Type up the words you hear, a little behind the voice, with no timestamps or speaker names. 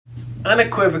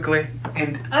unequivocally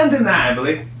and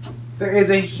undeniably, there is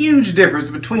a huge difference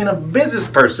between a business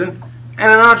person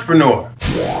and an entrepreneur.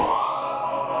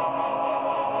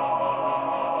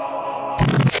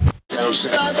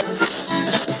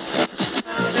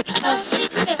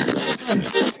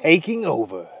 Taking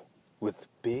over with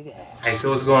Big Al. Hey, so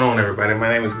what's going on, everybody? My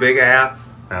name is Big Al,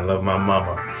 and I love my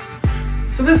mama.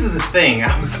 So this is the thing,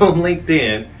 I was on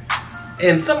LinkedIn,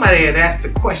 and somebody had asked a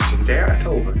question there. I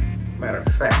told her. Matter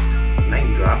of fact,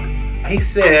 name drop. He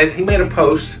said, he made a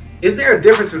post, is there a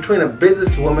difference between a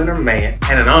businesswoman or man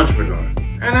and an entrepreneur?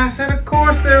 And I said, of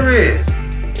course there is.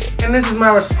 And this is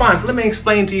my response. Let me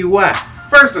explain to you why.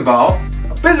 First of all,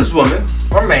 a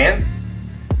businesswoman or man,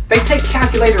 they take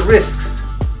calculated risks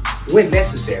when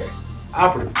necessary.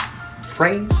 Operative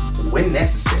phrase, when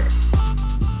necessary.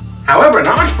 However, an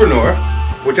entrepreneur,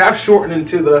 which I've shortened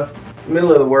into the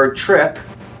middle of the word TREP,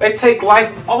 they take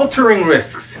life-altering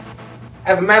risks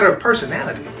as a matter of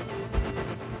personality.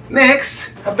 Next,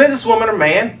 a businesswoman or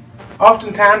man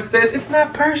oftentimes says it's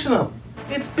not personal,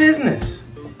 it's business.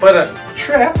 But a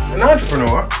TREP, an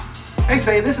entrepreneur, they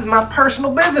say this is my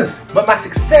personal business, but my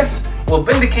success will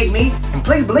vindicate me, and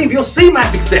please believe you'll see my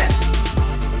success.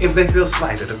 If they feel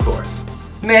slighted, of course.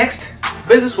 Next,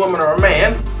 businesswoman or a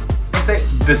man, they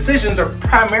say decisions are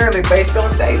primarily based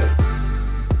on data.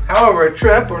 However, a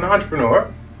TREP or an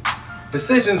entrepreneur,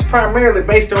 decisions primarily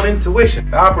based on intuition.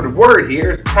 The operative word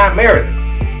here is primarily.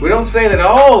 We don't say that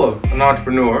all of an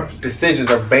entrepreneur's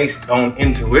decisions are based on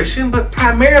intuition, but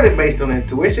primarily based on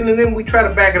intuition, and then we try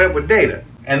to back it up with data.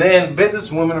 And then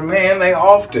businesswoman or man, they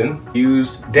often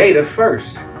use data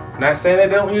first. Not saying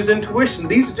they don't use intuition.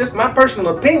 These are just my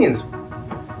personal opinions.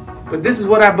 But this is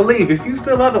what I believe. If you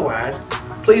feel otherwise,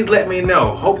 please let me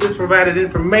know. Hope this provided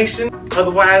information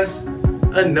otherwise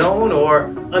unknown or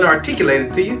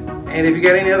unarticulated to you. And if you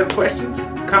got any other questions,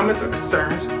 comments, or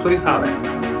concerns, please holler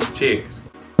at me. Cheers.